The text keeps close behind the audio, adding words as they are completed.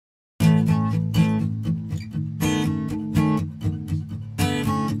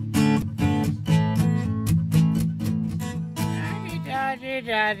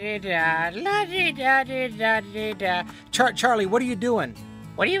La-di-da-di-da, la-di-da-di-da-di-da. Charlie, what are you doing?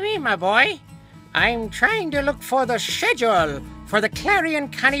 What do you mean, my boy? I'm trying to look for the schedule for the Clarion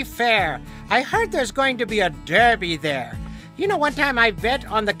County Fair. I heard there's going to be a derby there. You know, one time I bet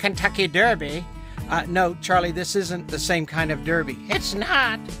on the Kentucky Derby. No, Charlie, this isn't the same kind of derby. It's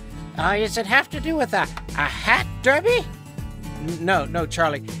not. Does it have to do with a hat derby? No,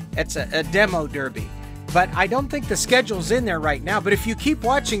 Charlie. It's a demo derby. But I don't think the schedule's in there right now. But if you keep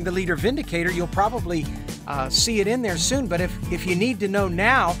watching The Leader Vindicator, you'll probably see it in there soon. But if you need to know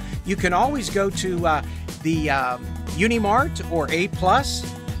now, you can always go to the Unimart or A+.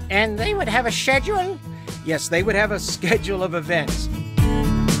 And they would have a schedule? Yes, they would have a schedule of events.